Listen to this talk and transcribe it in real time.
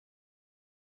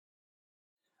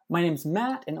My name's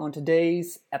Matt, and on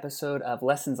today's episode of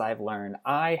Lessons I've Learned,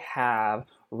 I have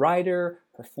writer,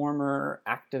 performer,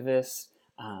 activist,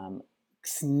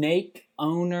 snake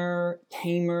owner,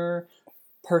 tamer,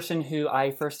 person who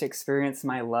I first experienced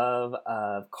my love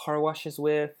of car washes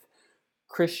with,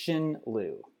 Christian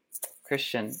Liu.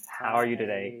 Christian, how are you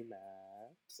today? Hi,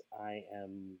 Matt. I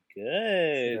am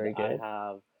good. Very good. I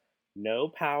have no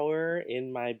power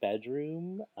in my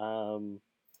bedroom.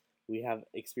 We have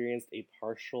experienced a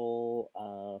partial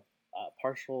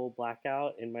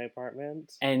blackout in my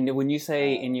apartment. And when you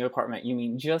say in Uh, your apartment, you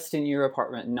mean just in your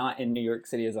apartment, not in New York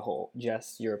City as a whole,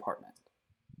 just your apartment.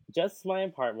 just my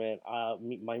apartment.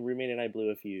 My roommate and I blew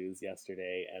a fuse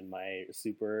yesterday, and my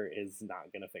super is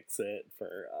not gonna fix it for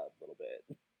a little bit.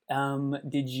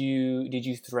 Did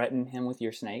you threaten him with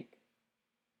your snake?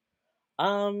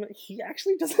 He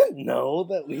actually doesn't know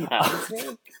that we have a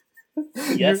snake.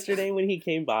 Yesterday when he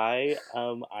came by,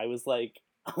 I was like,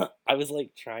 I was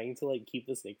like trying to like keep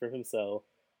the snake from him, so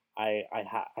I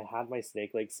had my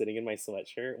snake like sitting in my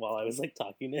sweatshirt while I was like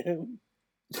talking to him.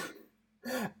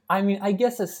 I mean, I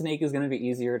guess a snake is going to be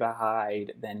easier to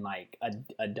hide than like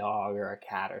a dog or a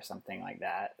cat or something like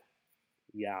that.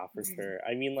 Yeah, for sure.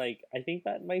 I mean, like I think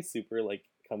that my super like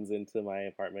comes into my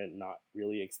apartment not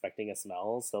really expecting a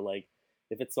smell, so like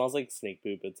if it smells like snake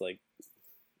poop, it's like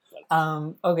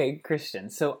Okay, Christian.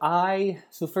 So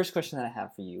first question that I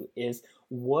have for you is,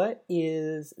 what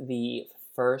is the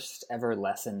first ever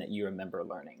lesson that you remember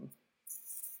learning?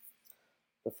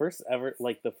 the first ever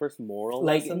like the first moral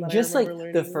lesson Like that I just remember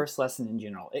like the learning. first lesson in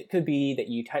general. It could be that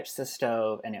you touched the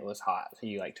stove and it was hot, so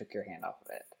you like took your hand off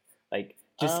of it. Like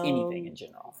just anything in Um,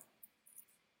 general.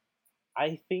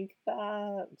 I think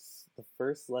that the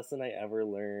first lesson I ever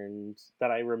learned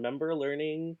that I remember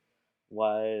learning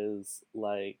was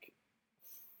like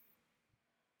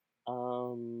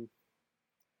um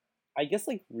I guess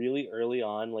like really early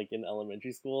on like in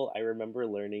elementary school I remember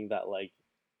learning that like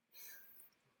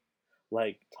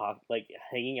talk like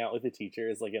hanging out with a teacher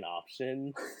is like an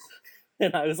option.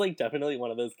 And I was like definitely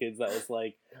one of those kids that was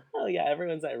like, "Oh yeah,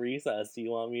 everyone's at recess. Do you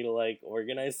want me to like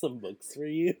organize some books for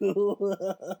you?"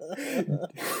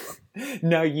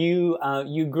 No,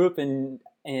 you grew up in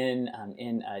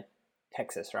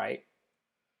Texas, right?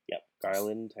 Yep,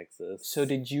 Garland, So Texas.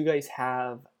 did you guys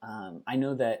have? I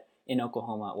know that in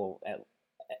Oklahoma, well,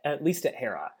 at least at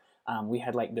Hera, we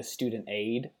had like the student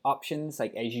aid options.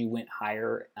 Like as you went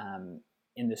higher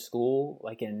in the school,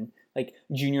 like in like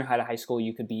junior high to high school,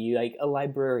 you could be like a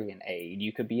librarian aide.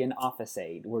 You could be an office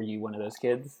aide. Were you one of those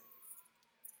kids?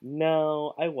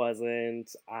 No, I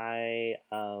wasn't. I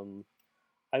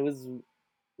was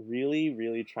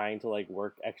really trying to like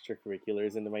work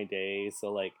extracurriculars into my day,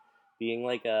 so like being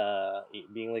like a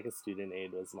student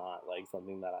aide was not like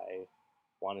something that I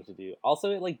wanted to do.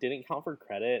 Also, it like didn't count for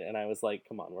credit, and I was like,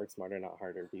 come on, work smarter, not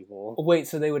harder, people. Wait,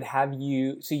 so they would have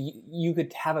you? So you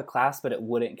could have a class, but it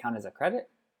wouldn't count as a credit?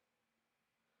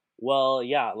 Well,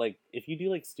 yeah, like if you do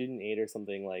like student aid or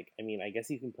something, like I mean, I guess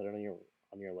you can put it on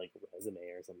your like resume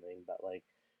or something, but like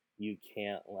you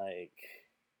can't like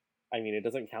I mean, it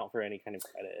doesn't count for any kind of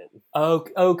credit.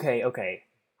 Okay.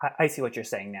 I see what you're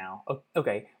saying now.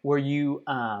 Okay, were you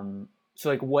so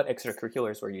like what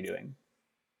extracurriculars were you doing?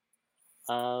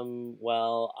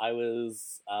 Well, I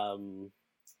was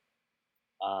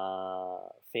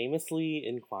famously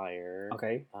in choir.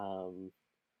 Okay.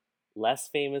 Less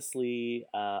famously,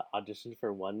 auditioned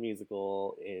for one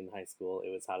musical in high school.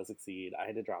 It was How to Succeed. I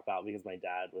had to drop out because my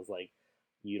dad was like,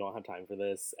 "You don't have time for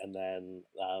this," and then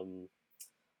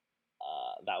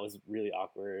that was really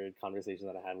awkward conversation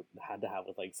that I had to have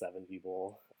with like seven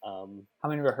people. How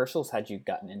many rehearsals had you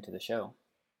gotten into the show?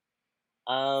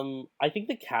 I think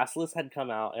the cast list had come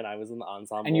out, and I was in the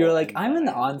And you were ensemble, like, and I'm then in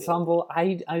I the had to. ensemble.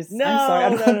 I'm sorry, I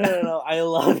No, no, no, don't no, know. no! I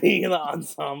love being in the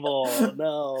ensemble.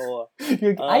 No,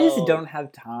 You're like, I just oh, don't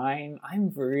have time.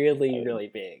 I'm really, uh, really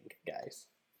big, guys.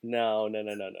 no, no,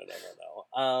 no, no, no, no,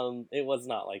 no, no. It was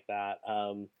not like that.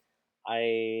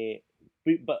 I,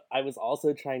 but I was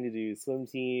also trying to do swim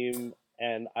team,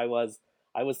 and I was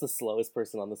the slowest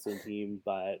person on the swim team,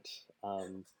 but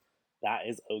um, that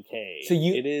is So okay.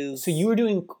 you It so you is. were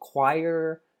doing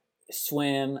choir,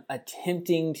 swim,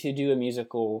 attempting to do a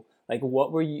musical. Like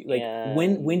what were you like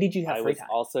when And did you have I free was time?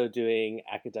 also doing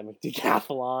academic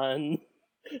decathlon.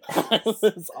 I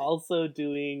was also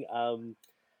doing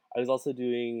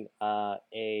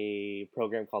a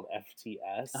program called Um,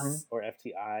 FTS or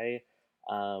FTI,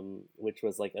 which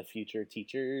was like a future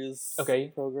teachers okay.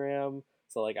 program.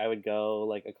 So like I would go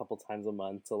like a couple times a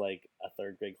month to like a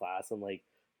third grade class and like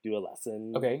do a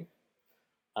lesson. Okay.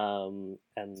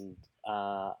 And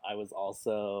I was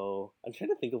also, I'm trying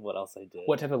to think of what else I did.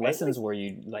 What type of I like lessons were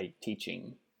you like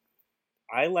teaching?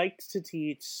 I liked to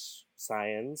teach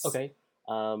science. Okay.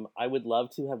 I would love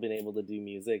to have been able to do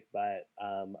music, but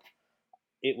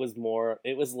it was more,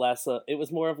 it was less, it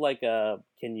was more of like a,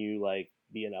 can you like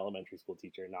be an elementary school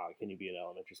teacher? Not can you be an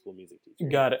elementary school music teacher?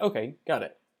 Got it. Okay, got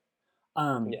it.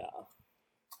 Um, Yeah.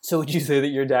 so would you say that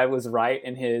your dad was right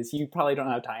in his, you probably don't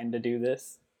have time to do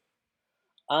this?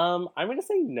 I'm gonna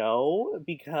say no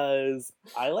because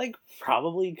I like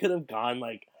probably could have gone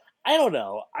like, I don't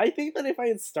know. I think that if I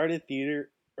had started theater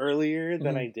earlier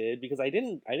than Mhm. I did, because I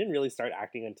didn't really start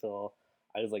acting until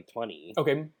I was like 20.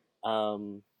 Okay.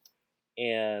 Um,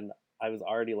 and I was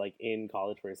already like in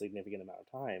college for a significant amount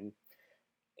of time.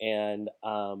 And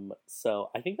so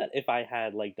I think that if I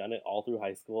had like done it all through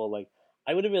high school, like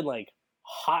I would have been like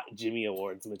hot Jimmy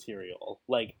Awards material.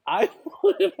 Like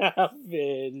would have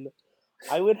been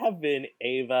I would have been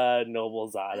Ava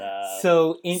Noblezada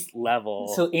So in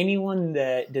level. so anyone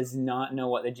that does not know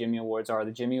what the Jimmy Awards are,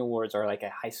 the Jimmy Awards are like a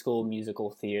high school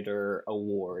musical theater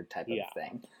award type of Yeah,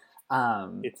 thing.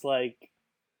 Um, it's like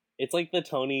the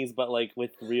Tonys, but like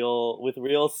with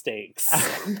real stakes.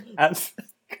 abs-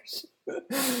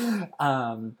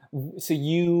 um, so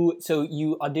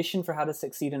you auditioned for How to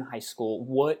Succeed in High School.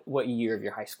 What year of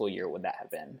your high school year would that have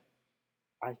been?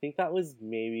 I think that was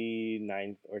maybe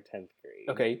ninth or 10th grade.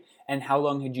 Okay, and how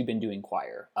long had you been doing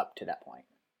choir up to that point?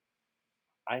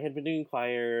 I had been doing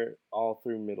choir all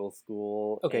through middle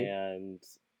school, Okay, and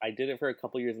I did it for a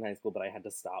couple years in high school, but I had to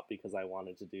stop because I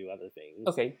wanted to do other things.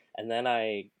 okay. And then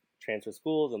I transferred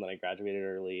schools, and then I graduated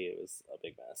early. It was a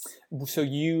big mess. So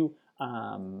you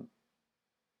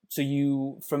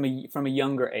from a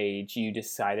younger age you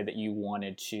decided that you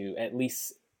wanted to at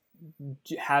least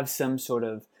have some sort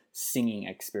of singing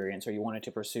experience, or you wanted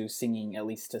to pursue singing at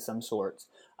least to some sorts.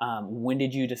 When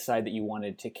did you decide that you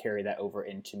wanted to carry that over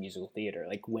into musical theater?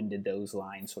 Like, when did those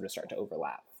lines sort of start to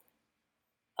overlap?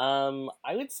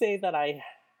 I would say that I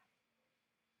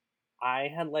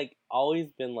had like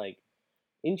always been like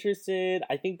interested.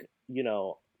 I think,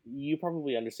 you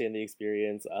probably understand the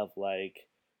experience of like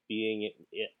being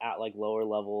at like lower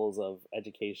levels of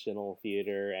educational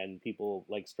theater and people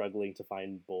like struggling to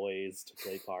find boys to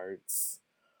play parts.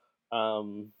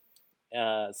 Um,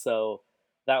 so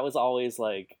that was always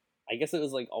like, I guess it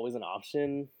was like always an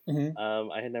option.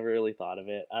 Mm-hmm. I had never really thought of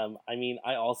it. I mean,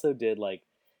 I also did like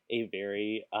a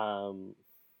very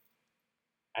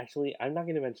actually, I'm not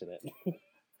going to mention it.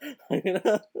 I'm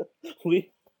gonna,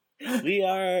 we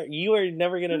you are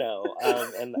never gonna know.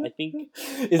 And Is I it think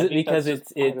that's because just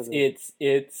it's part it's of it.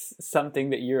 it's something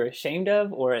that you're ashamed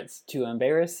of, or it's too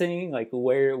embarrassing? Like,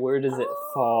 where does it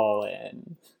fall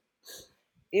in?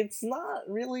 It's not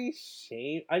really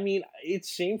shame. I mean, it's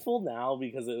shameful now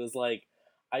because it was like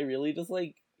I really just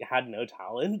like had no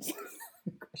talent.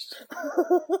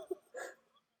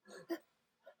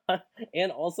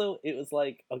 And also it was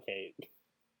like, okay,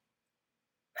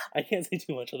 I can't say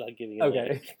too much without giving it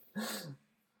away.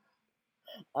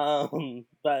 Okay.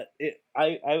 But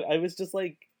I was just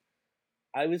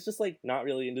like, not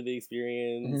really into the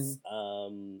experience.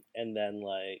 Mhm. And then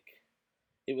like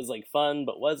it was like fun,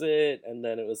 but was it? And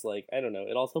then it was like, I don't know.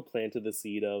 It also planted the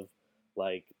seed of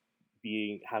like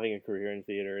having a career in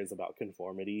theater is about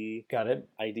conformity Got it.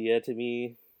 idea to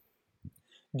me.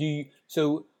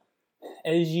 So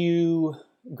as you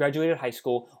graduated high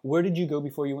school, where did you go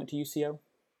before you went to UCO?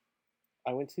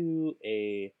 I went to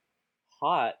a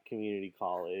hot community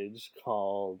college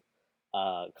called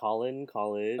Collin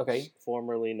College, Okay.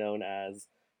 formerly known as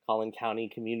Collin County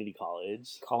Community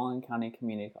College, Collin County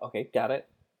Community. Okay, got it.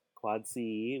 Quad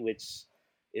C, which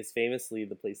is famously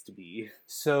the place to be.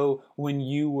 So when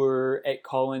you were at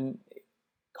Collins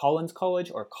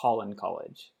College or Collin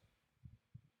College?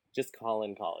 Just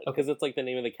Collin College, Okay. because it's like the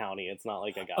name of the county. It's not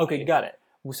like a guy. Okay, got it.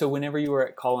 So whenever you were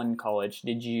at Collin College,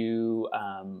 did you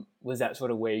was that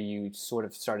sort of where you sort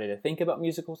of started to think about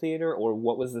musical theater, or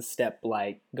what was the step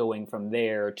like going from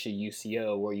there to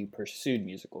UCO where you pursued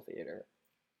musical theater?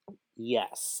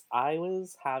 Yes, I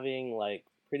was having like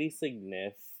pretty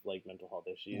significant like mental health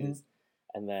Hmm. issues,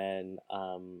 and then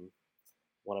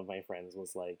one of my friends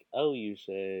was like, "Oh, you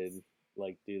should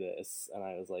like do this," and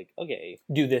I was like, "Okay."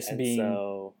 Do this And being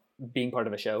so, part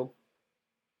of a show?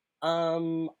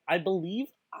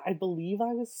 I believe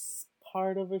I was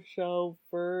part of a show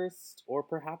first, or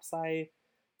perhaps I.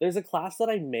 There's a class that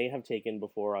I may have taken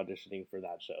before auditioning for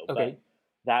that show, but Okay,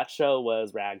 that show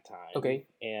was Ragtime, okay.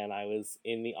 and I was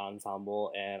in the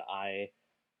ensemble, and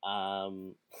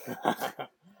um,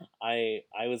 I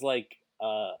was like,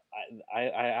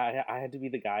 I had to be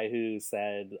the guy who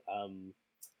said,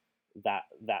 that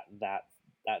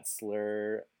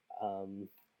slur,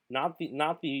 not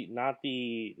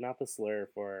the slur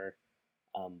for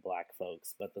black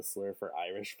folks, but the slur for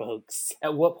Irish folks.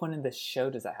 At what point in the show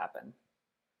does that happen?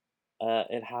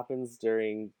 It happens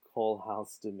during Coal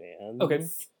House Demands. Okay.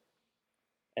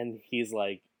 And he's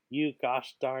like, "You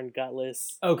gosh darn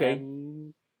gutless." Okay.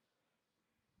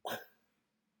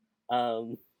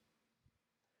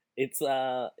 It's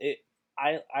I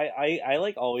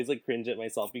like always like cringe at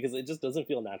myself because it just doesn't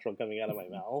feel natural coming out of my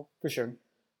mouth. For sure.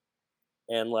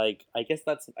 And like I guess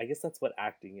that's what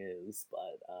acting is,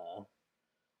 but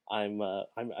I'm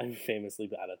famously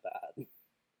bad at that.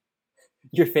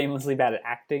 You're famously bad at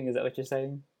acting, is that what you're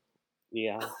saying?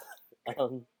 Yeah.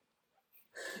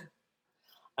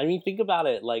 I mean, think about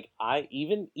it. Like, I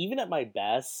even at my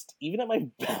best,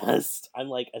 I'm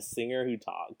like a singer who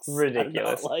talks.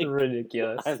 Ridiculous. Like,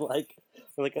 ridiculous. I'm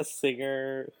like a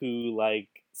singer who like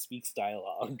speaks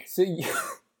dialogue. So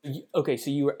okay, so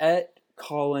you were at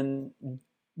Colin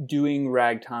doing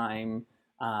ragtime.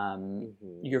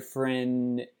 Your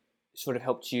friend sort of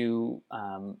helped you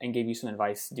and gave you some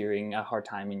advice during a hard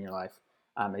time in your life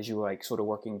as you were like sort of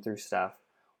working through stuff.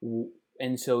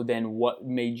 And so then what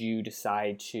made you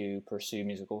decide to pursue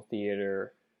musical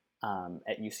theater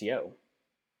at UCO?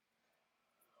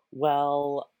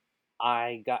 Well,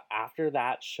 I got after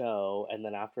that show, and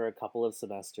then after a couple of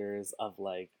semesters of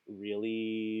like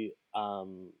really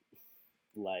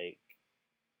like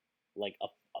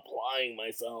applying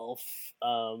myself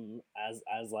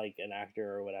as like an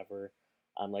actor or whatever,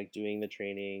 like doing the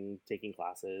training, taking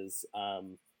classes,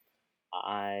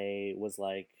 I was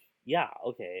like, yeah,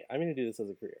 okay, I'm gonna do this as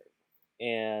a career.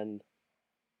 And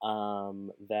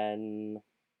then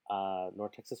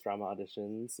North Texas Drama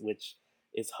Auditions, which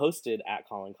is hosted at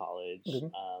Collin College.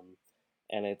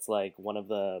 And it's like one of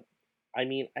the, I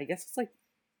mean, I guess it's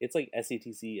like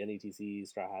SETC, NETC,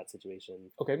 Straw Hat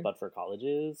situation, Okay. but for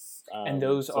colleges. And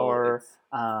those are,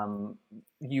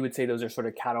 you would say those are sort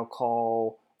of cattle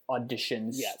call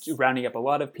auditions, yes, rounding up a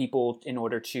lot of people in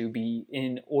order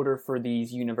for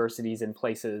these universities and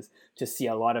places to see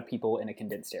a lot of people in a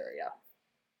condensed area.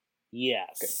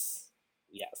 Yes.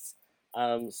 Okay. Yes.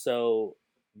 So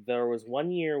there was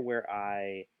one year where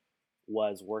I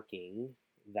was working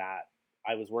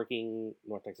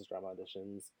North Texas Drama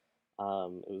Auditions.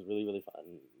 It was really, really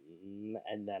fun.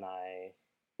 And then I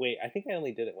think I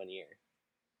only did it 1 year.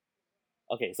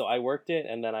 Okay, so I worked it,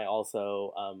 and then I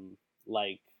also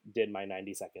like did my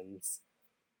 90 seconds,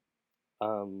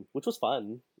 which was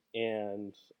fun.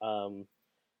 And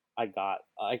I got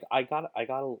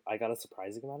a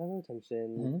surprising amount of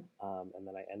attention, and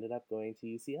then I ended up going to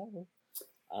UCL.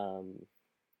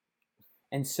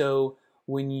 And so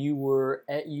when you were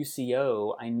at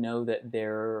UCO, I know that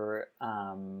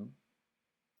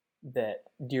that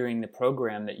during the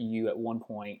program that you at one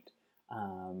point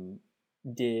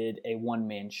did a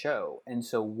one-man show. And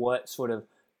so what sort of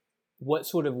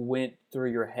went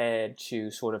through your head to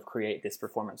sort of create this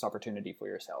performance opportunity for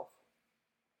yourself?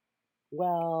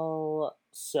 Well,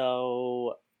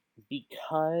 so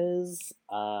because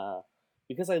I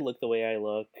look the way I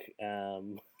look,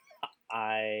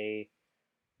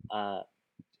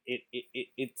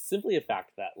 it's simply a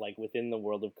fact that like within the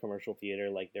world of commercial theater,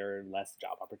 like there are less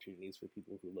job opportunities for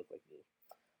people who look like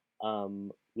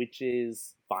me, which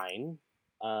is fine.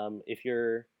 If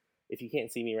you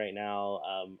can't see me right now,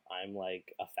 I'm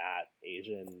like a fat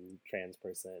Asian trans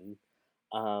person,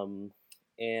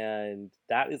 and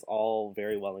that is all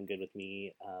very well and good with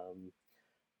me,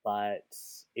 but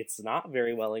it's not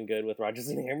very well and good with Rodgers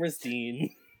and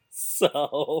Hammerstein.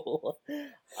 So,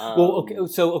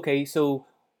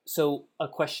 so a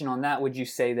question on that: would you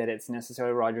say that it's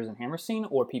necessarily Rodgers and Hammerstein,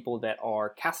 or people that are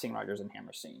casting Rodgers and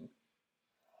Hammerstein?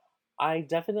 I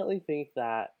definitely think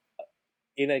that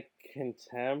in a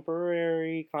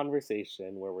contemporary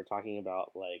conversation where we're talking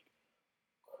about like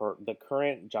the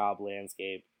current job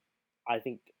landscape, I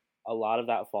think a lot of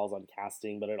that falls on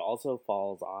casting, but it also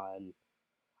falls on,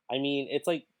 I mean, it's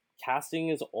like casting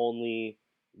is only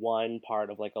one part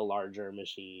of like a larger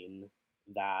machine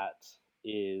that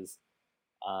is,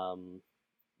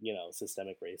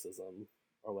 systemic racism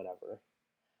or whatever.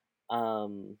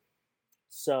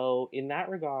 So in that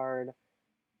regard,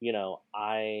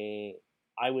 I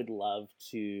would love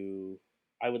to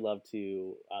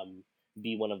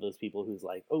be one of those people who's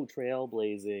like, oh,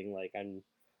 trailblazing, like I'm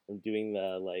doing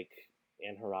the like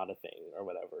Anne Harada thing or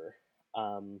whatever.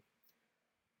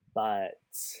 But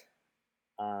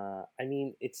I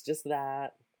mean, it's just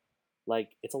that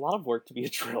like it's a lot of work to be a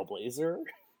trailblazer,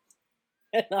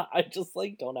 and I just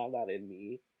like don't have that in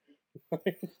me.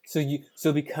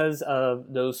 So because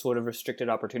of those sort of restricted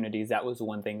opportunities, that was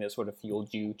one thing that sort of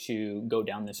fueled you to go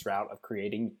down this route of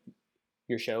creating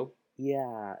your show.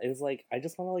 Yeah, it was like I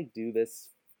just want to like do this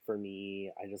for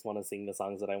me. I just want to sing the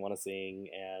songs that I want to sing,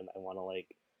 and I want to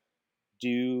like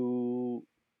do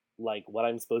like what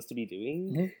I'm supposed to be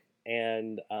doing. Mhm.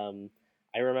 And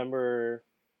I remember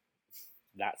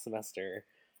that semester,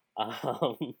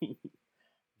 um,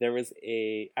 there was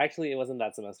a actually it wasn't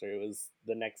that semester. It was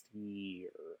the next year,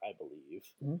 I believe,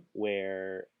 Mhm.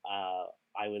 where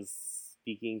I was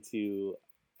speaking to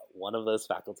one of those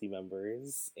faculty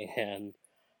members, and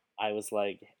I was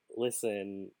like,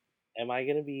 "Listen, am I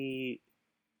gonna be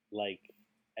like,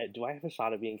 do I have a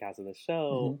shot at being cast in the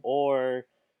show, Mhm. or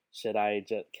should I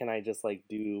just can I just like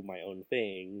do my own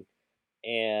thing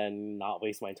and not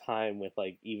waste my time with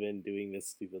like even doing this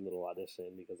stupid little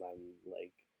audition because I'm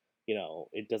like,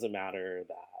 it doesn't matter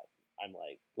that I'm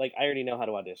like I already know how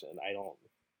to audition. I don't.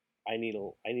 I need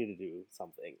to do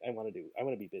something. I want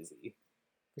to be busy."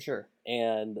 For sure.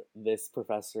 And this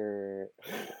professor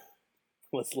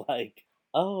was like,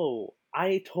 "Oh,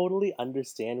 I totally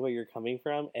understand where you're coming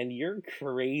from, and you're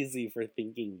crazy for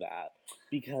thinking that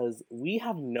because we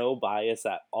have no bias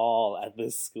at all at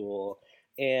this school.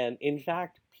 And in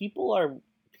fact,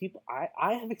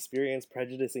 I have experienced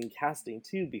prejudice in casting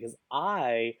too because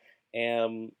I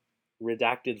am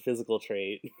redacted physical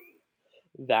trait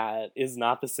that is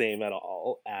not the same at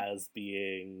all as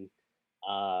being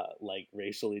like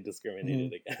racially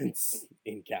discriminated Mhm. against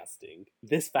in casting."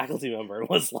 This faculty member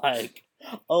was like,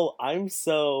 "Oh, I'm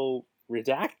so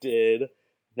redacted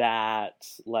that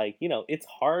like, it's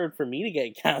hard for me to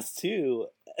get cast too."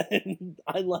 And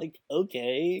I'm like,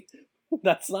 "Okay,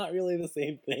 that's not really the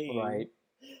same thing." Right.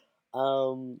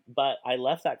 But I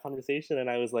left that conversation and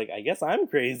I was like, "I guess I'm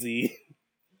crazy."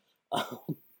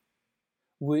 Um,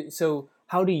 So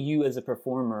how do you, as a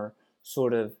performer,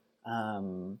 sort of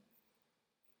um,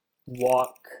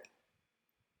 walk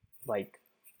like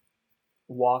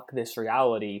walk this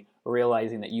reality,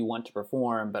 realizing that you want to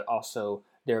perform, but also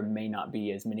there may not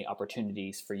be as many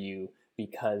opportunities for you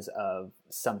because of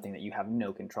something that you have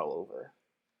no control over.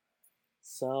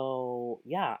 So,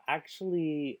 yeah,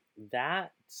 actually,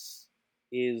 that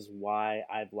is why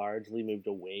I've largely moved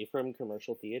away from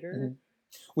commercial theater. Mhm.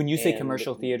 When you say And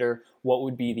commercial theater, what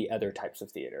would be the other types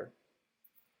of theater?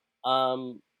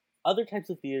 um, other types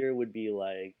of theater would be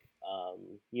like,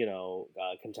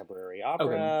 contemporary Okay.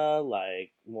 opera,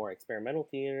 like more experimental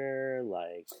theater,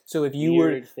 like So if you were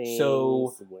weird things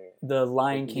so where the like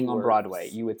Lion new King on Broadway,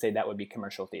 works. you would say that would be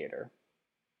commercial theater.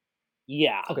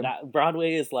 Yeah, Okay. that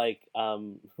Broadway is like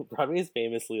Broadway is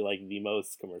famously like the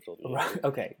most commercial Right. theater.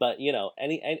 Okay. But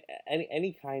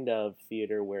any kind of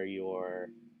theater where you're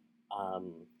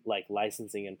like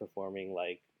licensing and performing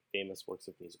like famous works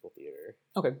of musical theater.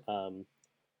 Okay. Um,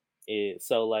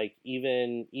 so like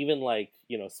even like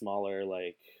smaller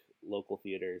like local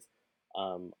theaters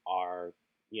are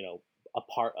a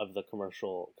part of the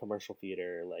commercial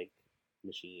theater like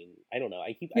machine. I don't know.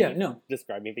 I Yeah. keep No.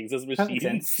 describing things as That makes sense.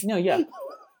 machines. No. Yeah.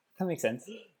 That makes sense.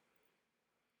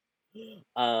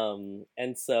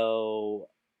 And so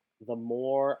the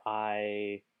more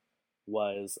I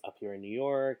was up here in New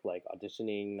York, like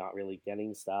auditioning, not really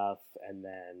getting stuff, and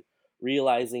then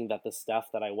realizing that the stuff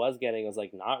that I was getting was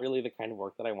like not really the kind of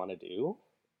work that I want to do.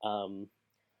 Um,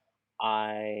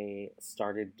 I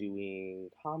started doing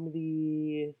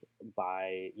comedy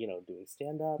by, doing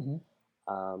stand up. Hmm.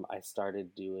 I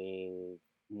started doing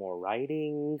more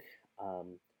writing.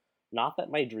 Um, Not that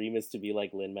my dream is to be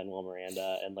like Lin Manuel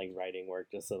Miranda and like writing work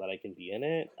just so that I can be in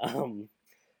it.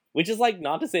 Which is like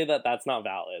not to say that that's not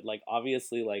valid. Like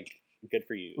obviously, like good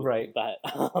for you, Right. but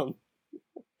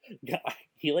God,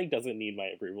 he like doesn't need my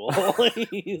approval.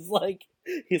 He's like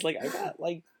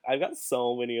I've got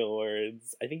so many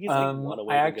awards. I think he's like one I away from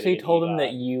getting actually an told him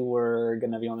that EGOT. you were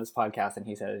gonna be on this podcast, and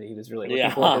he said he was really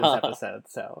looking forward to this Yeah. episode.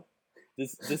 So,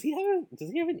 Does he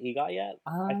have an EGOT yet?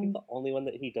 I think um, the only one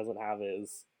that he doesn't have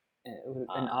is an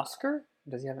uh Oscar?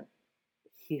 Does he have it?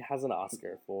 he has an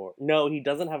Oscar for no, he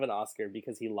doesn't have an Oscar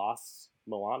because he lost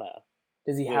Moana.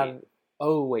 Does he Wait, have?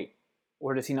 Oh wait,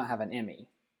 or does he not have an Emmy?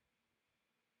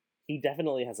 he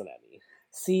definitely has an Emmy.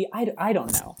 See, I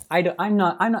don't know. I'm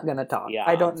not gonna talk. I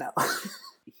Yeah, don't know.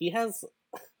 he has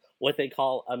what they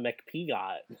call a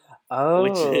McPegot, which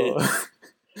Oh. is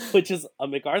which is a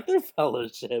MacArthur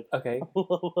Fellowship, Okay.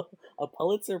 a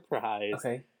Pulitzer Prize,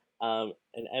 Okay. an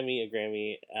Emmy, a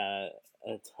Grammy, a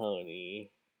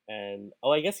Tony, and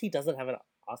oh, I guess he doesn't have an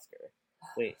Oscar.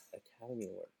 Wait, Academy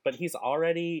Award, but he's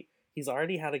already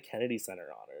had a Kennedy Center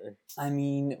honor. I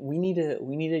mean, we need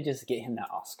to just get him that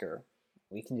Oscar.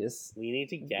 we need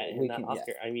to get him we that can, yeah.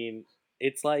 Oscar. I mean,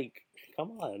 it's like,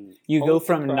 come on. You go Pulitzer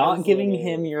from Prize not giving winner.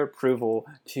 him your approval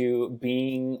to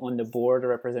being on the board of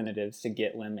representatives to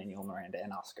get Lin-Manuel Miranda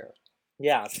an Oscar.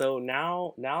 Yeah, so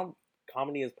now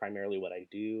comedy is primarily what I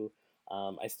do.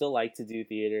 I still like to do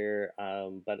theater,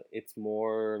 but it's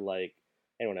more like,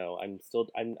 I don't know.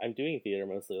 I'm doing theater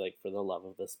mostly like for the love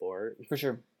of the sport, For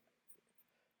sure.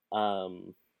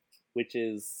 which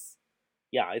is,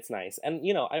 yeah, it's nice. And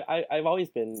you know, I've always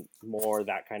been more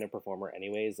that kind of performer,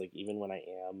 anyways. Like even when I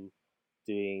am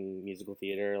doing musical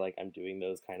theater, like I'm doing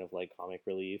those kind of like comic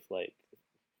relief like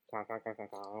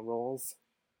roles.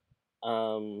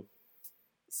 Um,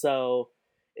 so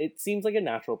it seems like a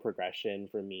natural progression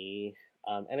for me.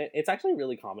 And it's actually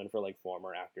really common for like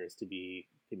former actors to be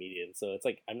comedians. So it's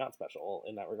like I'm not special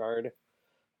in that regard.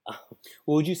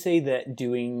 Well, would you say that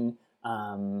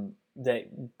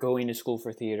that going to school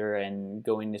for theater and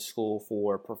going to school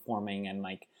for performing and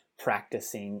like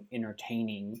practicing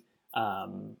entertaining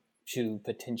to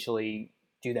potentially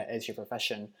do that as your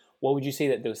profession, what would you say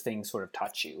that those things sort of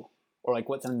taught you? Or like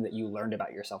what's something that you learned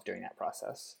about yourself during that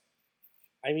process?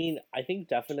 I mean, I think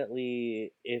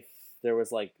definitely if there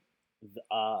was like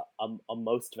a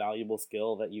most valuable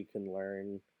skill that you can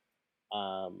learn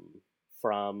um,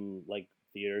 from like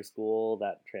theater school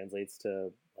that translates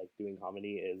to like doing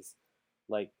comedy is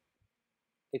like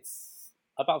it's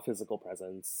about physical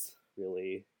presence,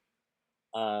 really.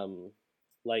 um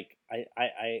like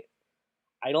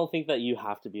I don't think that you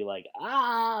have to be like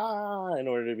in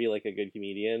order to be like a good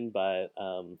comedian, but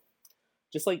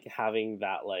just like having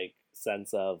that like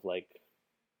sense of like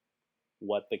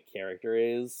what the character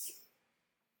is.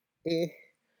 Eh.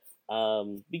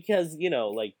 Because you know,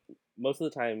 like most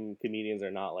of the time comedians are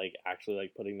not like actually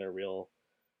like putting their real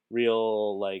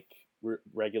like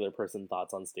regular person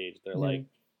thoughts on stage. They're like,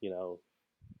 you know,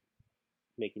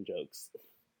 making jokes,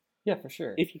 Yeah, for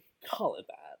sure. if you call it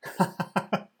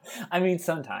that. I mean,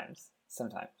 sometimes.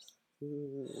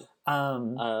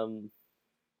 Um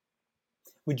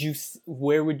Would you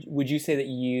would you say that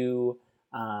you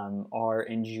are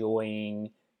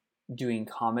enjoying doing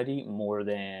comedy more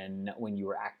than when you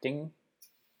were acting?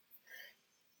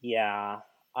 yeah.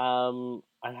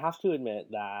 I have to admit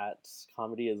that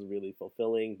comedy is really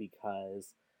fulfilling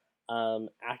because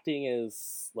acting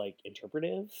is like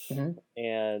interpretive, Mm-hmm.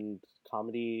 and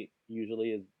comedy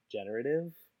usually is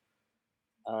generative.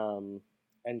 Um,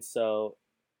 and so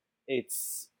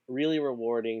it's really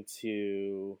rewarding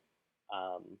to,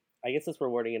 um, I guess it's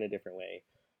rewarding in a different way.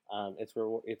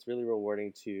 It's really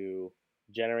rewarding to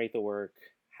generate the work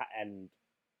and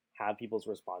have people's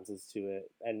responses to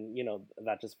it, and you know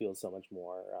that just feels so much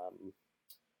more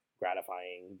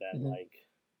gratifying than Mm-hmm. like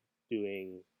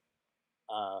doing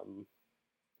um,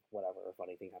 whatever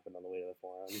funny thing happened on the way to the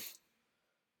forum.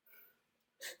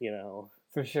 You know.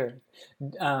 For sure.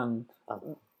 Um,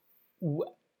 Um,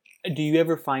 do you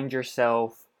ever find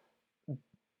yourself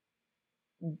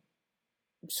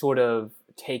sort of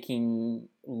taking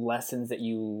lessons that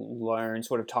you learn,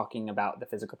 sort of talking about the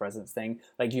physical presence thing?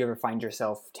 Like, do you ever find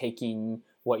yourself taking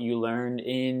what you learned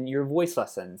in your voice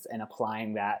lessons and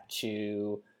applying that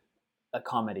to a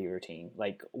comedy routine?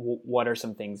 Like, what are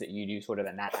some things that you do sort of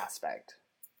in that aspect?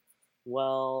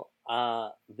 well,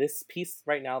 this piece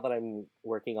right now that I'm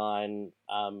working on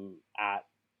at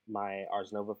my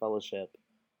Ars Nova Fellowship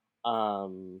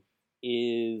um,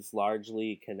 is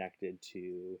largely connected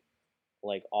to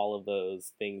like all of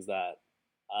those things that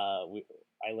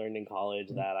I learned in college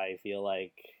that I feel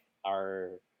like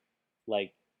are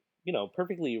like, you know,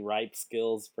 perfectly ripe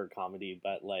skills for comedy,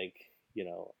 but like, you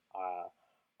know,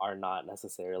 are not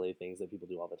necessarily things that people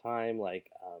do all the time. Like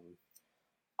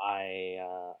I,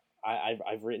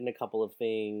 I've written a couple of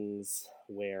things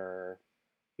where,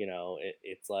 you know,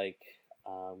 it's like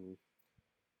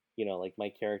you know, like my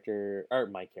character,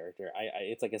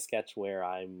 it's like a sketch where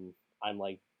I'm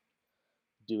like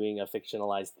doing a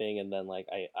fictionalized thing, and then like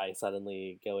I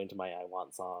suddenly go into my I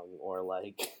Want song, or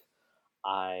like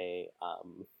I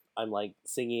I'm like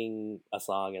singing a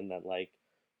song, and then like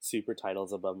super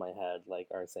titles above my head like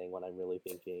are saying what I'm really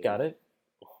thinking, Got it.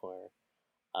 or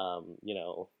you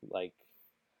know, like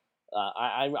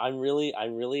I'm really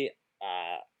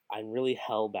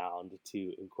hellbound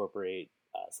to incorporate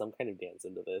some kind of dance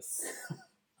into this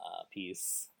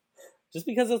piece, just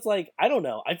because it's like I don't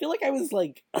know. I feel like I was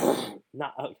like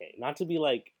not okay, not to be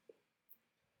like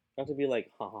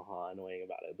ha ha ha annoying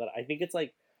about it, but I think it's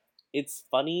like it's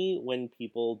funny when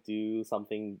people do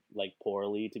something like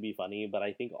poorly to be funny, but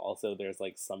I think also there's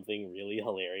like something really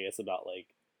hilarious about like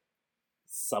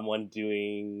someone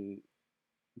doing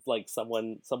like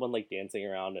someone like dancing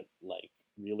around it like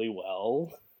really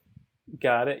well.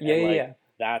 Got it. Yeah, and yeah, like yeah.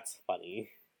 that's funny.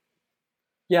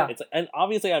 Yeah, It's and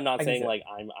obviously I'm not I can saying see that. like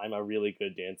I'm a really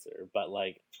good dancer, but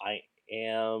like I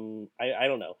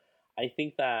don't know. I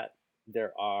think that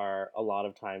there are a lot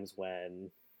of times when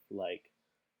like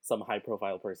some high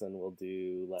profile person will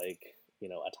do like, you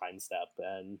know, a time step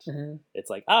and Hmm. it's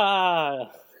like um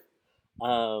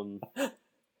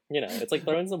you know, it's like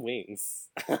throwing some wings.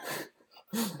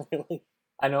 Like,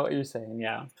 I know what you're saying.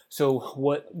 Yeah. So,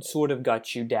 what sort of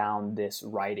got you down this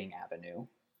writing avenue?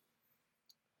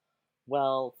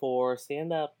 well, for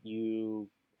stand up you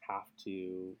have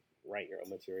to write your own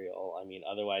material. I mean,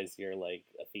 otherwise you're like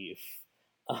a thief.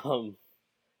 Um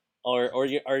or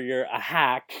you're a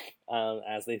hack,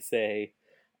 as they say.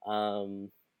 Um,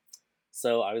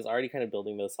 so I was already kind of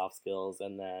building those soft skills,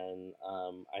 and then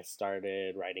I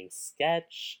started writing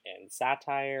sketch and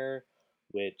satire,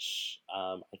 which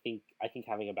I think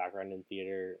having a background in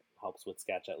theater helps with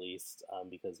sketch at least,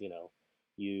 because you know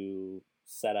you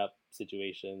set up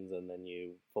situations and then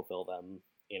you fulfill them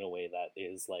in a way that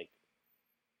is like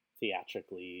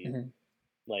theatrically Hmm.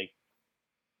 like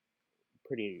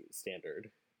pretty standard.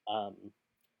 Um,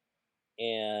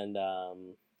 and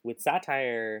with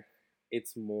satire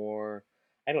it's more,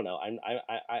 I don't know,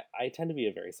 I tend to be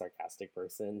a very sarcastic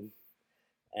person,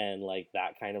 and like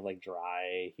that kind of like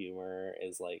dry humor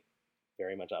is like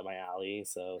very much up my alley,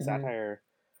 so Hmm. satire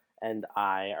and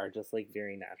I are just like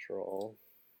very natural.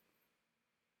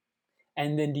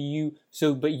 And then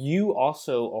but you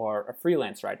also are a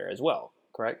freelance writer as well,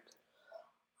 correct?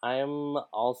 I'm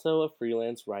also a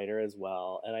freelance writer as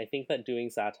well, and I think that doing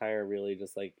satire really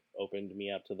just like opened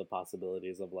me up to the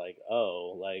possibilities of like,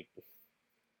 oh, like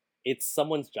it's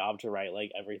someone's job to write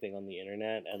like everything on the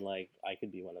internet, and like I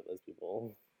could be one of those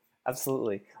people.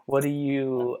 Absolutely. What do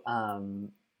you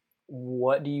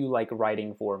like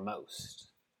writing for most?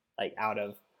 Like out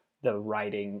of the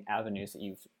writing avenues that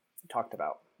you've talked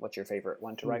about, what's your favorite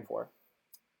one to write for?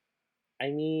 I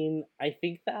mean, I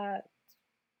think that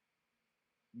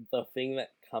the thing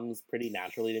that comes pretty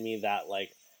naturally to me that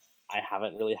like I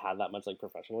haven't really had that much like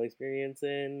professional experience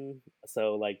in,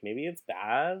 so like maybe it's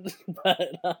bad,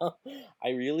 but I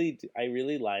really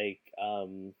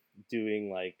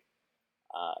doing like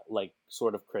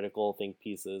sort of critical think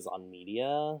pieces on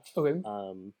media. Okay.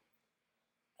 Um,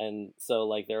 and so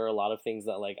like there are a lot of things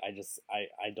that like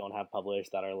I don't have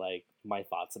published that are like my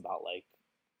thoughts about like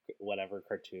whatever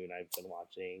cartoon I've been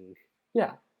watching.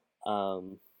 Yeah.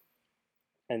 Um,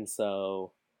 and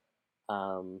so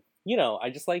you know, I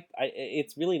just like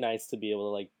it's really nice to be able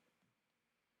to like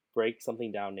break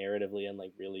something down narratively and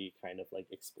like really kind of like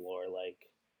explore like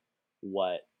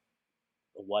what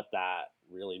what that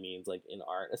really means like in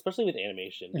art, especially with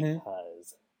animation, Hmm.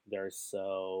 because there's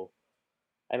so,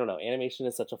 I don't know, animation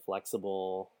is such a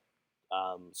flexible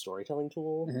storytelling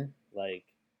tool. Hmm. Like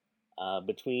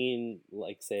between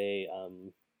like say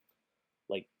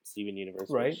like Steven Universe,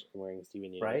 Right. which I'm wearing a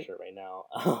Steven Universe Right. shirt right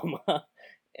now.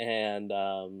 And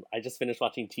I just finished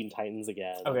watching Teen Titans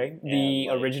again, Okay. and The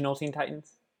like original Teen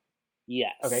Titans.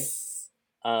 Okay. yes,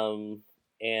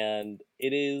 and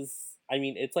it is. I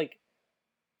mean, it's like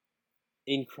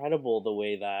incredible the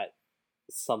way that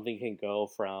something can go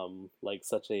from like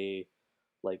such a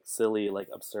like silly like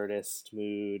absurdist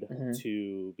mood Hmm.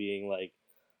 to being like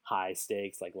high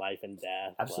stakes like life and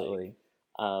death, Absolutely.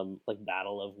 like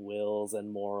battle of wills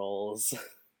and morals.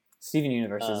 Steven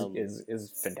Universe is, um is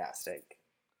is fantastic.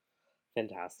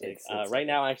 Fantastic. It's Right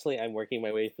now actually I'm working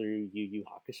my way through Yu Yu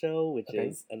Hakusho, which okay.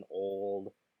 is an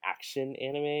old action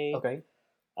anime. Okay.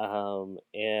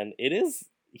 And it is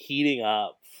heating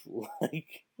up.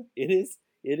 Like it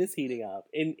is heating up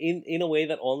in a way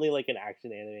that only like an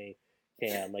action anime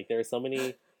can. Like there are so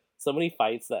many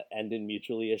fights that end in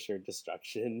mutually assured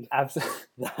destruction. Absolutely.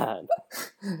 That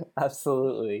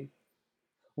Absolutely.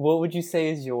 What would you say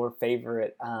is your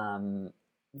favorite,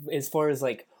 as far as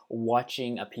like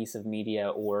watching a piece of media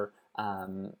or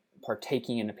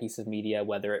partaking in a piece of media,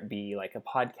 whether it be like a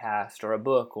podcast or a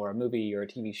book or a movie or a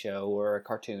TV show or a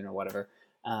cartoon or whatever?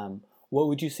 What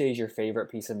would you say is your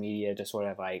favorite piece of media to sort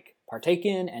of like partake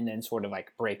in and then sort of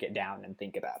like break it down and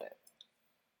think about it?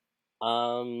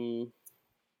 um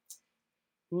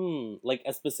like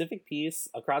a specific piece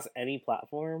across any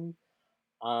platform.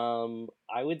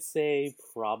 I would say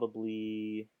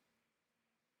probably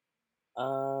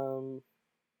um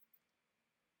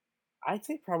I'd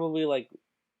say probably like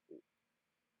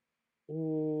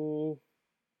mm,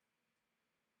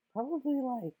 probably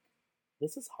like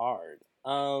this is hard.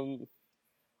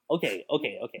 Okay.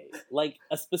 Like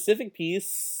a specific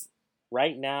piece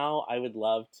right now, I would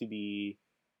love to be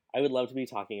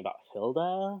talking about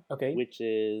Hilda, Okay. which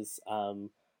is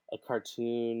a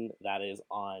cartoon that is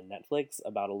on Netflix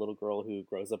about a little girl who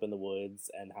grows up in the woods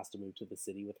and has to move to the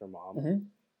city with her mom.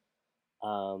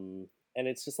 Mm-hmm. And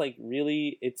it's just like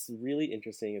really, it's really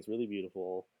interesting. It's really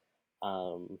beautiful.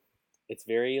 Um, it's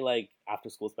very like after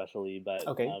school specially, but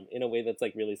Okay. in a way that's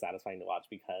like really satisfying to watch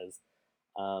because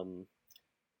um,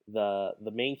 the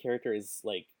main character is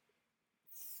like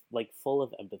full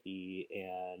of empathy,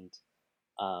 and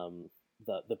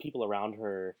the people around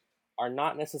her are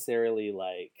not necessarily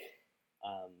like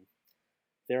um,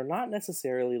 they're not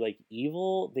necessarily like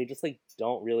evil. They just like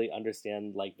don't really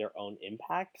understand like their own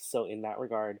impact. So in that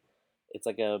regard, it's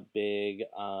like a big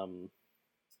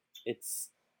it's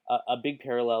a big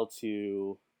parallel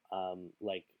to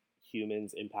like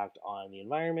humans' impact on the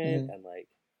environment, Mm-hmm. and like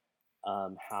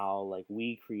how like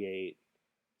we create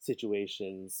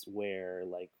situations where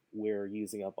like we're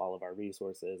using up all of our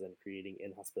resources and creating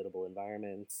inhospitable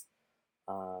environments.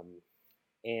 um,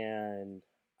 and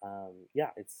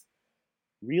yeah, it's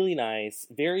really nice,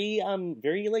 very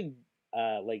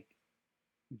like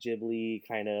Ghibli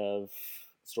kind of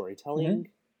Mm-hmm. storytelling,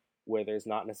 where there's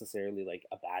not necessarily like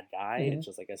a bad guy. Mm-hmm. It's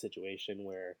just like a situation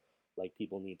where like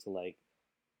people need to like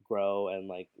grow and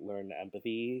like learn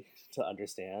empathy to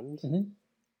understand. Mm-hmm.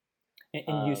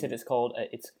 And you said um it's called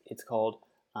it's called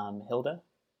Hilda.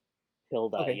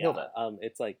 Hilda, Okay, yeah. Hilda.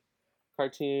 It's like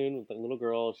cartoon with a little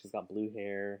girl. She's got blue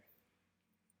hair.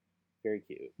 Very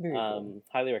cute. Very cool.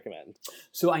 Highly recommend.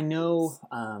 So I know,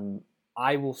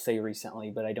 I will say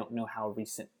recently, but I don't know how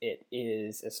recent it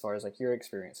is as far as like your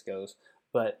experience goes.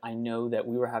 But I know that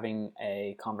we were having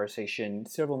a conversation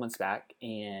several months back,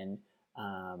 and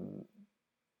um,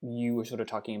 you were sort of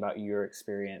talking about your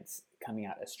experience coming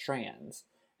out as trans.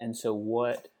 And so,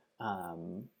 what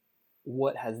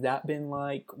has that been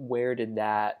like? Where did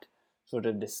that sort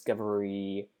of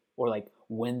discovery, or like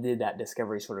when did that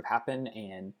discovery sort of happen?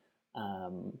 And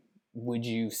um, would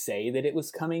you say that it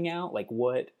was coming out? Like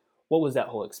what was that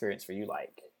whole experience for you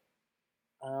like?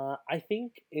 I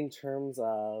think in terms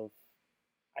of,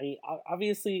 I mean,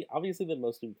 obviously, the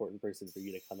most important person for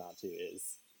you to come out to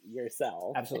is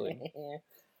yourself. Absolutely.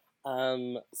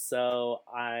 So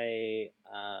I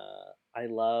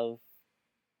love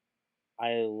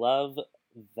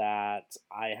that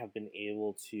I have been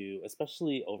able to,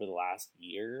 especially over the last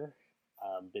year,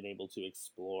 been able to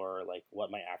explore like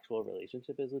what my actual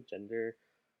relationship is with gender,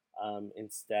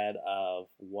 instead of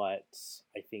what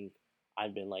I think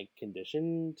I've been like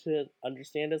conditioned to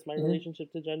understand as my Mm-hmm.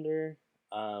 relationship to gender.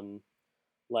 Um,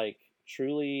 like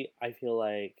truly, I feel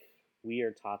like we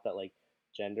are taught that like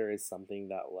gender is something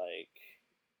that like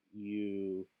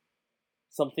you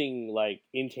something like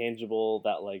intangible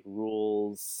that like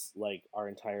rules like our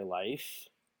entire life,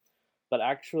 but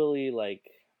actually like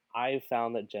I've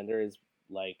found that gender is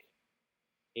like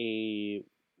a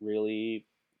really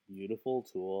beautiful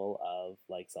tool of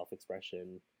like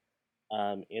self-expression,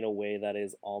 in a way that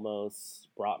has almost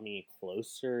brought me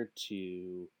closer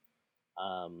to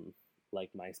um, like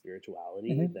my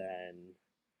spirituality Mm-hmm. than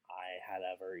I had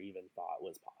ever even thought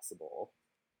was possible.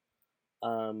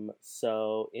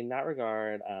 So in that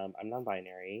regard, I'm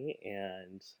non-binary,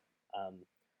 and um,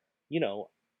 you know,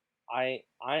 I'm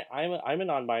a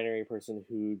non-binary person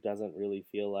who doesn't really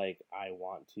feel like I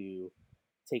want to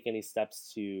take any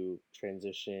steps to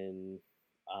transition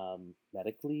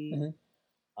medically.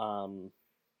 Mm-hmm. Um,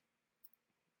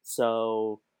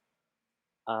 so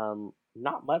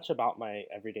not much about my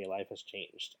everyday life has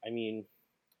changed. I mean,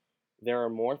 there are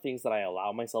more things that I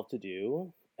allow myself to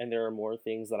do, and there are more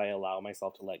things that I allow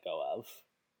myself to let go of.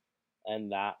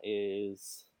 And that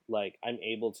is like I'm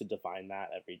able to define that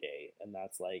every day, and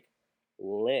that's like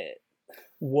lit,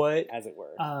 What as it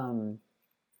were. um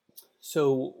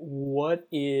so what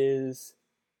is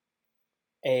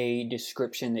a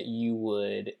description that you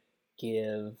would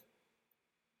give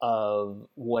of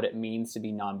what it means to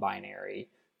be non-binary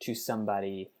to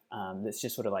somebody, that's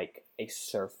just sort of like a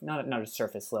not a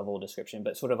surface level description,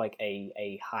 but sort of like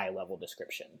a high level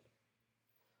description.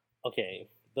 Okay,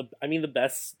 the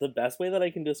best way that I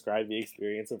can describe the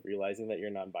experience of realizing that you're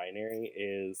non-binary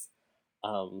is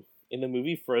in the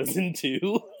movie Frozen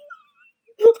 2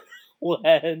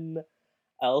 when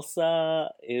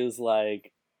Elsa is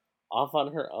like off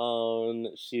on her own.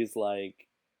 She's like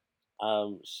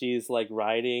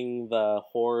riding the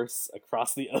horse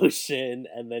across the ocean,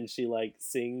 and then she like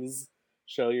sings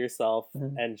 "Show Yourself,"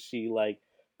 Mm-hmm. and she like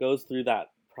goes through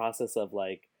that process of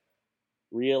like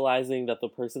realizing that the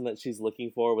person that she's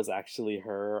looking for was actually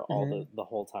her all Mm-hmm. the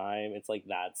whole time. It's like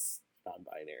that's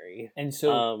non-binary. And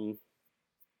so, Um,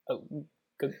 oh,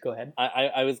 go ahead.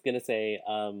 I was gonna say,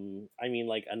 I mean,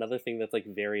 like another thing that's like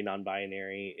very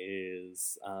non-binary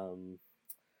is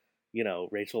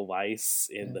Rachel Weisz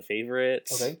in Mhm. The Favorite.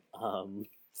 Okay. I'm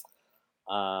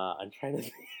trying to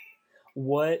think.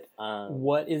 What Um,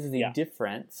 what is the yeah.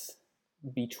 difference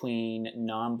between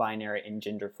non-binary and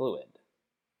gender fluid?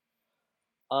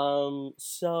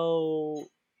 So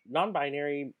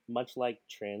non-binary, much like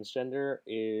transgender,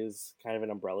 is kind of an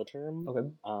umbrella term.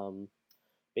 Okay.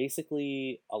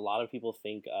 Basically, a lot of people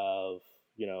think of,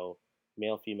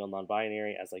 male, female,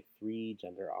 non-binary as like three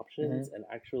gender Mm-hmm. options, and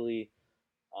actually,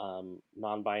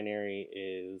 non-binary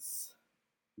is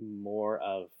more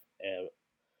of a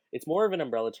it's more of an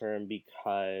umbrella term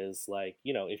because, like,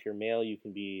 if you're male, you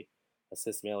can be a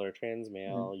cis male or a trans Mm-hmm.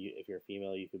 male. If you're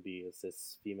female, you could be a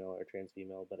cis female or trans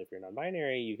female. But if you're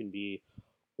non-binary, you can be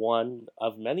one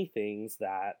of many things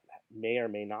that may or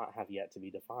may not have yet to be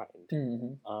defined.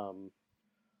 Mm-hmm.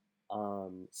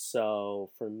 Um, so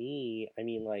for me, I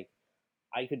mean, like,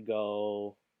 I could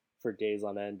go for days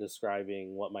on end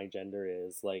describing what my gender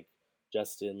is, like,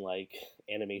 just in like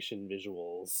animation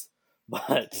visuals.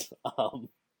 But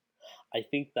I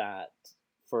think that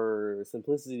for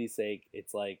simplicity's sake,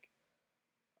 it's like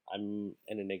I'm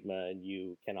an enigma and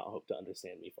you cannot hope to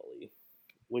understand me fully,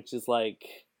 which is like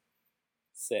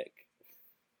sick.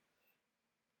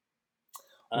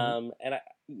 And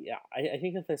I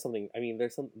think that there's something. I mean,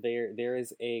 there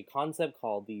is a concept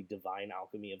called the divine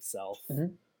alchemy of self,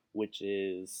 Mm-hmm. which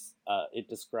is it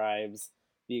describes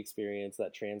the experience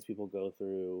that trans people go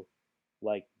through,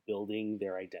 like building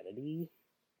their identity,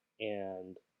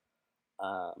 and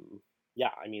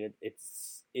yeah, I mean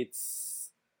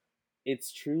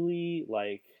it's truly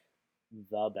like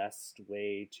the best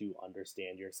way to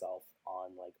understand yourself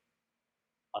on like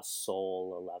a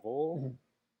soul level,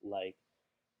 Mm-hmm. like,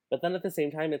 but then at the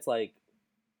same time it's like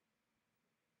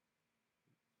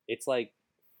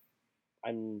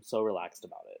I'm so relaxed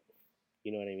about it.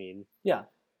 You know what I mean? Yeah.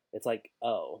 It's like,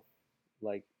 oh,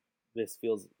 like this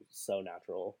feels so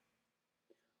natural.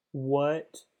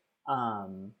 What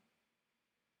um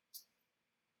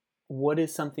what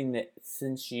is something that,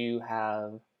 since you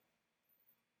have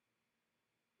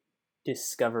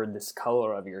discovered this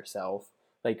color of yourself,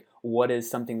 like what is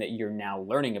something that you're now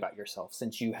learning about yourself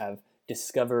since you have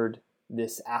discovered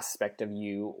this aspect of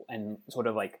you and sort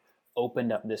of like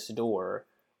opened up this door?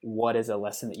 What is a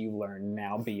lesson that you learn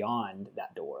now beyond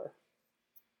that door?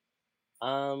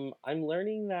 I'm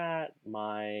learning that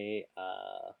my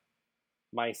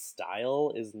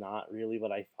style is not really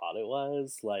what I thought it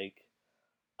was. Like,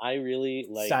 I really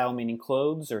like Style meaning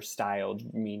clothes, or style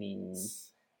meaning?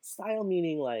 style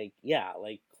meaning like, yeah,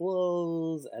 like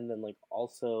clothes, and then like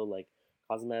also like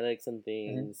cosmetics and Mm-hmm.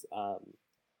 things.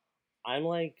 I'm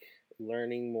like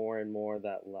learning more and more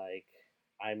that like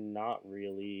I'm not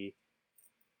really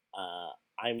uh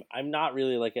I'm not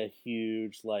really like a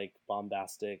huge like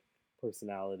bombastic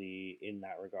personality in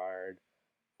that regard,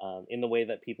 in the way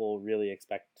that people really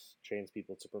expect trans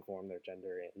people to perform their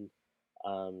gender in.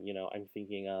 I'm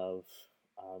thinking of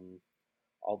um,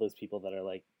 all those people that are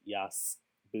like, yes,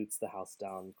 boots the house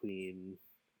down, queen,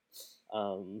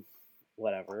 um,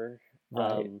 whatever.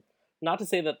 Right. Um, Not to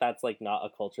say that that's like not a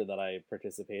culture that I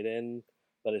participate in,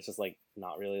 but it's just like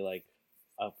not really like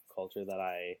a culture that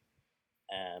I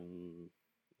am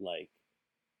like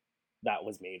that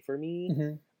was made for me.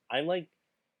 Mm-hmm. I'm like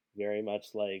very much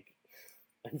like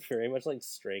I'm very much like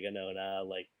Straganona,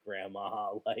 like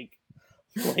grandma, like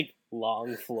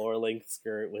long floor length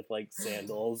skirt with like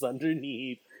sandals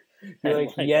underneath You're and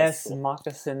like, like a yes,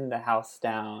 moccasin the house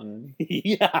down,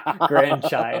 yeah.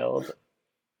 grandchild.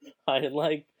 I'm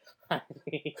like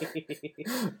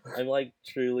I'm like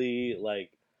truly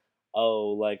like,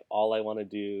 oh, like all I want to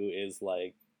do is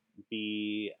like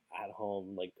be at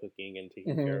home like cooking and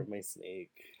taking care Mm-hmm. of my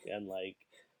snake, and like,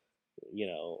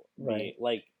 Right. be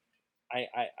like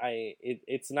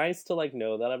it's nice to like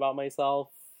know that about myself.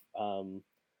 um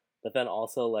but then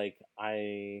also like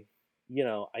I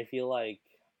feel like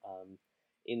um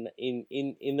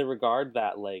in the regard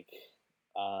that like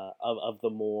of the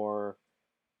more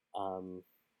um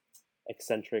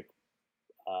eccentric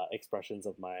expressions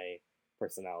of my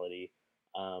personality,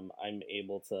 I'm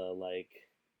able to like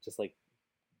just like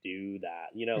do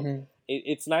that. Mm-hmm.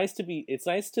 It's nice to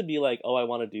be like, oh, I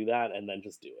want to do that, and then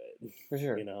just do it. For you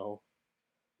sure. know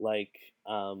like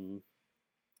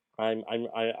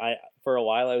I for a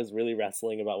while I was really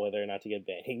wrestling about whether or not to get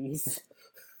bangs.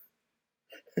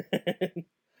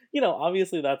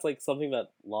 Obviously that's like something that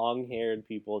long-haired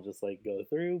people just like go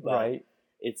through, but Right.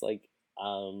 it's like,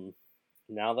 um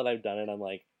now that I've done it, I'm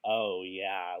like, oh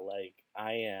yeah, like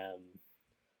I am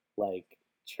like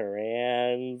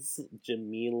trans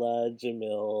Jamila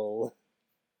Jamil,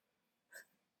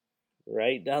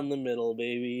 right down the middle,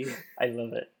 baby. I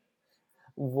love it.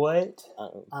 What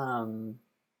Um,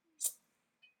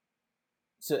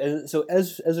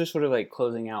 as we're sort of like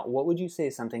closing out, what would you say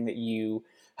is something that you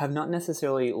have not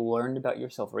necessarily learned about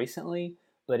yourself recently,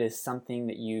 but is something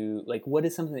that you like? What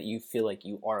is something that you feel like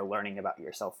you are learning about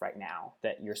yourself right now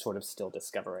that you're sort of still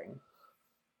discovering?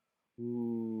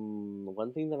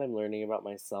 one thing that I'm learning about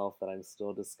myself that I'm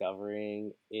still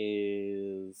discovering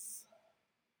is,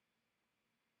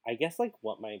 I guess, like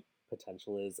what my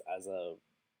potential is as a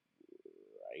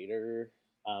writer.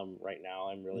 Right now,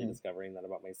 I'm really Mhm. discovering that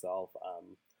about myself.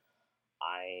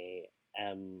 I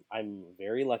I'm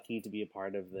very lucky to be a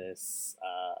part of this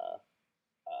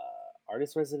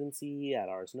artist residency at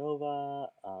Ars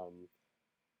Nova.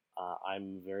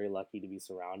 I'm very lucky to be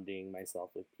surrounding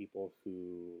myself with people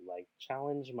who like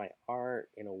challenge my art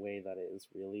in a way that is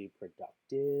really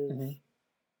productive. Mhm.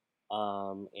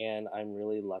 And I'm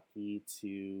really lucky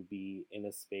to be in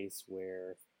a space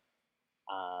where,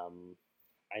 um,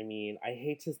 I mean, I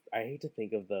hate to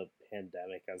think of the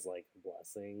pandemic as like a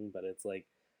blessing, but it's like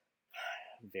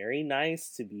very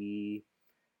nice to be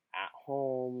at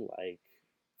home, like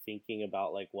thinking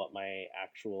about like what my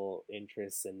actual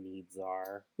interests and needs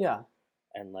are, Yeah,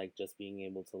 and like just being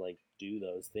able to like do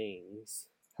those things.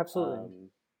 absolutely.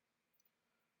 Um,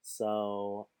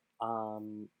 so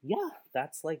yeah,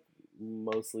 that's like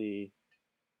mostly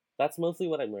that's mostly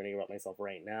what I'm learning about myself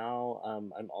right now.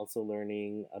 I'm also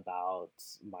learning about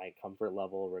my comfort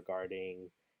level regarding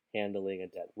handling a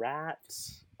dead rat,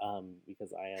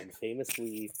 because I am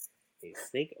famously a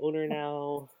snake owner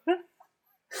now.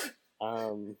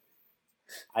 Um,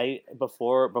 I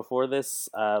before this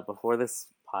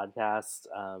podcast,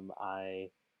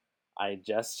 I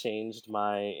just changed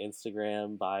my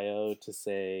Instagram bio to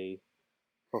say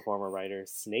performer writer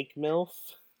Snake MILF,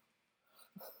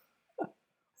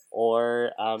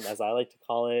 or as I like to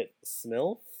call it,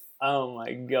 SMILF. Oh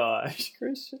my gosh,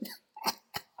 Christian.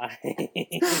 I,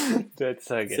 That's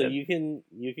so so good. you can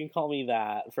call me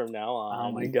that from now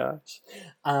Oh my on. gosh.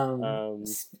 Um,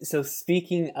 So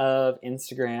speaking of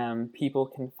Instagram, people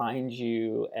can find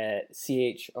you at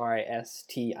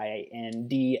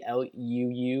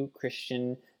ChristinDeluu,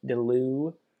 Christian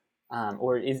Delou.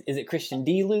 Or is it Christian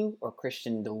Delu or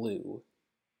Christian Delou?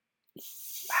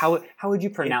 How would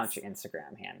you pronounce it's your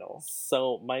Instagram handle?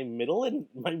 so my middle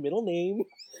name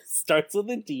starts with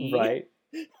a D, Right.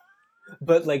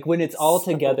 But like when it's all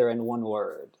so together in one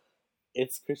word.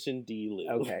 it's Christian D. Liu.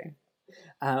 Okay.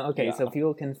 Okay, so Yeah.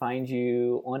 people can find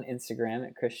you on Instagram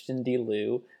at Christian D.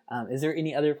 Liu. Is there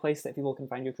any other place that people can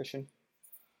find you, Christian?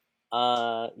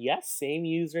 Yes, same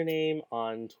username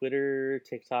on Twitter,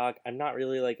 TikTok. I'm not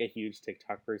really like a huge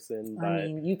TikTok person, I but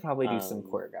mean, you probably do some um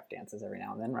choreographed dances every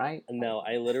now and then, right? Like, no,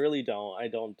 I literally don't. I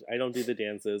don't do the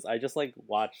dances. I just like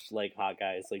watch like hot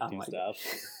guys like oh do my stuff.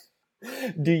 god.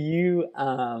 Do you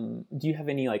have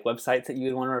any like websites that you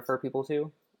would want to refer people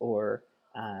to, or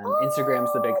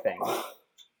Instagram's the big thing?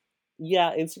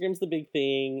 Yeah, Instagram's the big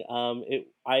thing. It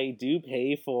I do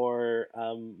pay for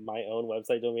my own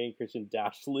website domain,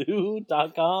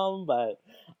 christian-lu.com, but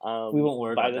We won't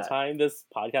worry by about the that. time this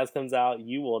podcast comes out,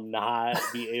 you will not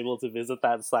be able to visit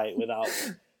that site without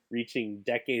reaching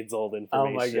decades old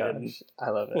Oh my information. gosh, I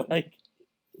love it. Like,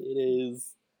 it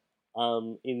is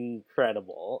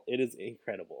incredible. It is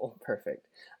incredible. Perfect.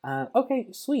 Okay,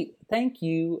 sweet. Thank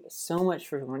you so much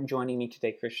for joining me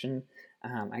today, Christian.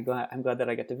 I'm glad that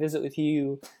I got to visit with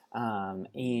you,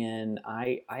 and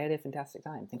I had a fantastic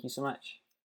time. Thank you so much.